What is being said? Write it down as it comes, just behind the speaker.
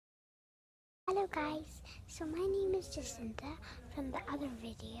Hello guys, so my name is Jacinta from the other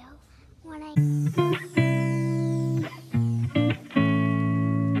video. When I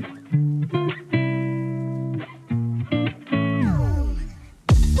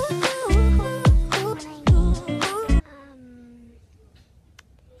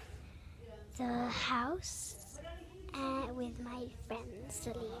the house with my friend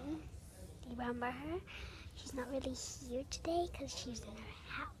Celine. Do you remember her? She's not really here today because she's in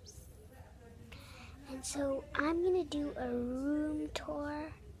her house. And so I'm going to do a room tour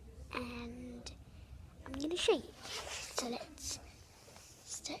and I'm going to show you. So let's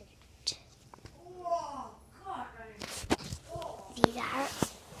start. These are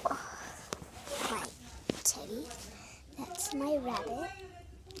my teddy. That's my rabbit.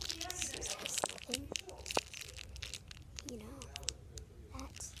 You know,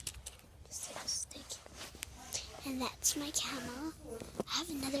 that's just like a stick. And that's my camel. I have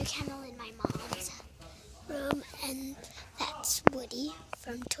another camel in my mom's room, and that's Woody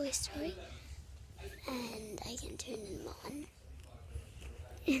from Toy Story. And I can turn him on.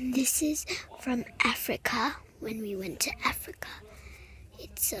 And this is from Africa, when we went to Africa.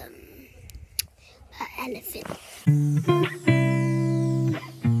 It's an elephant.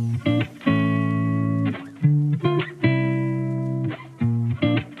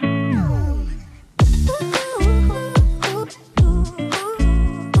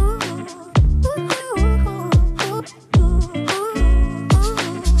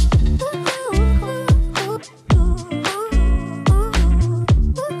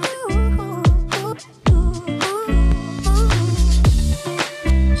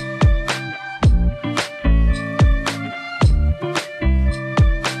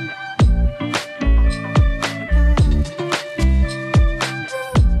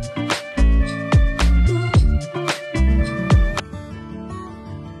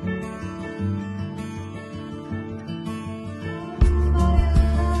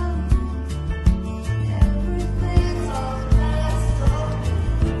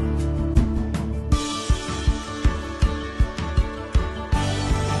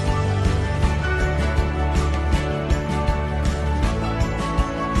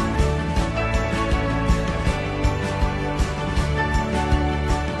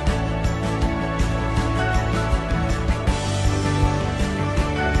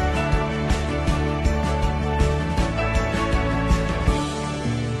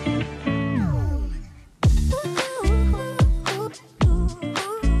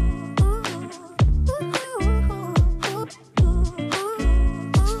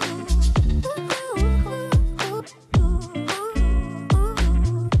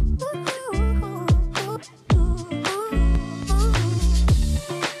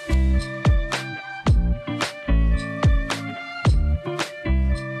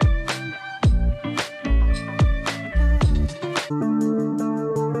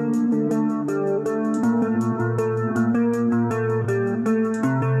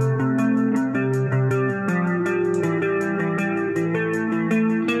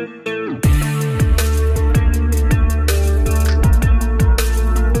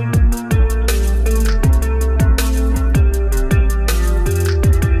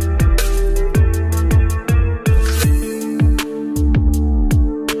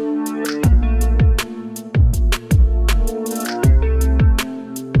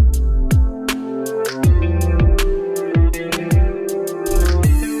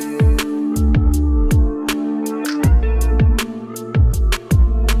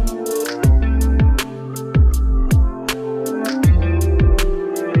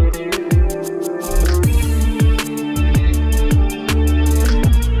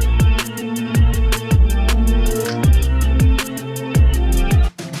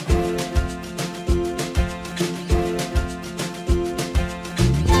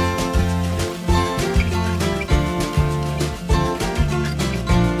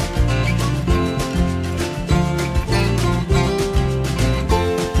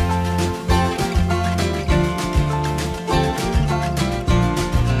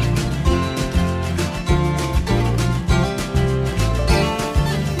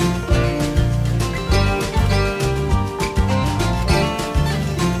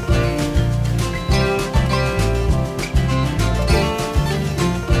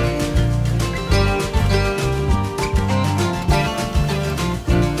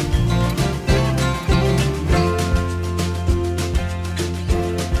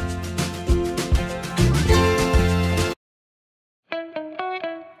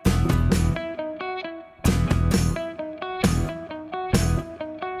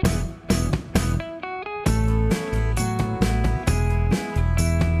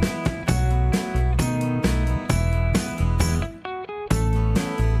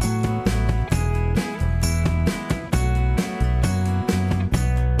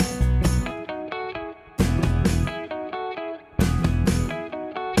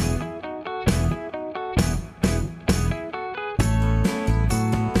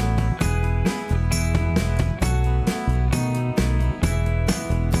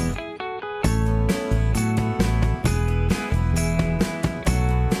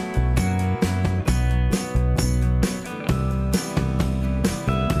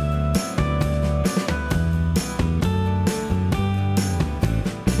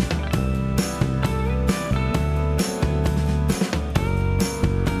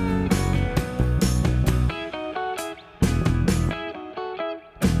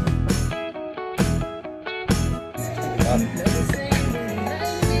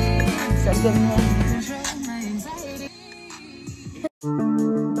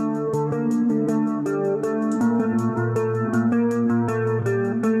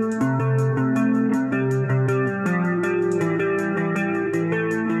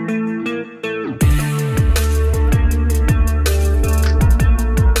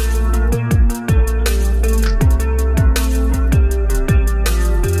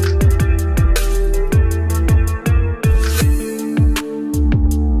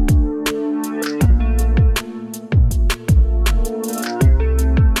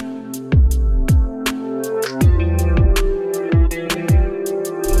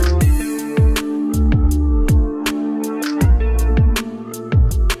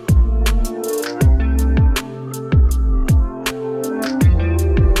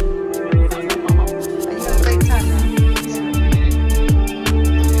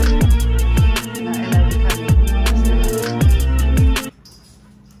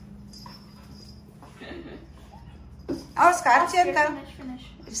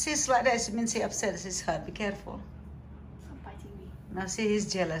 she's like that, it means she's upset. She's hurt. Be careful. Stop biting me. Now see, he's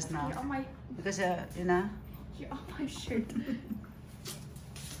jealous now. You're on my. Because, you know. You're on my shirt.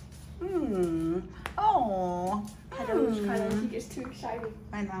 Oh. He gets too excited.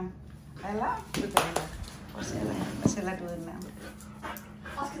 I know. Ella? Look at Ella. What's Ella? What's Ella doing now?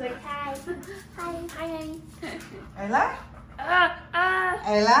 Oscar's like, hi. Hi. Ella?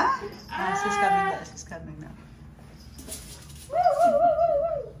 Ella? She's coming now. She's coming now.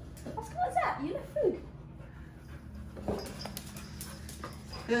 Oscar, what's that? You left food.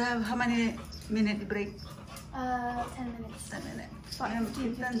 You have how many minute break? 10 minutes. 10 minutes. Fine. You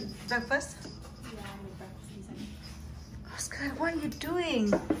done breakfast? Yeah, I made breakfast recently. Oscar, what are you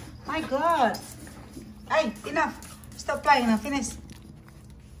doing? My God. Hey, enough. Stop playing now. Finish.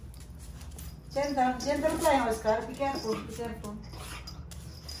 Gentle playing, Oscar. Be careful. Be careful.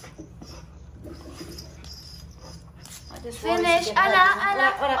 Finish. Ella,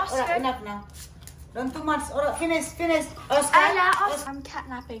 Oscar. Enough now. Don't too much. Alright, finish. Oscar. Ella, Oscar. I'm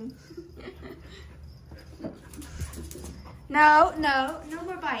catnapping. No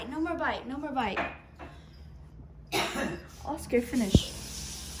more bite. Oscar, finish.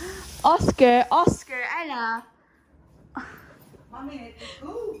 Oscar, Ella. 1 minute.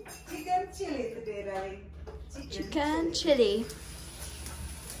 Ooh, chicken chili today, darling. Chicken chili.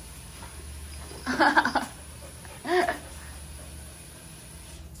 Ella.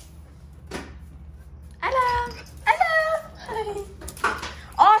 Hi.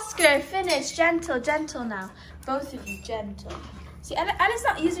 Oscar, finish. Gentle now. Both of you, gentle. See, Ella's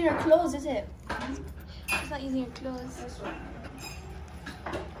not using her clothes, is it? She's not using her clothes.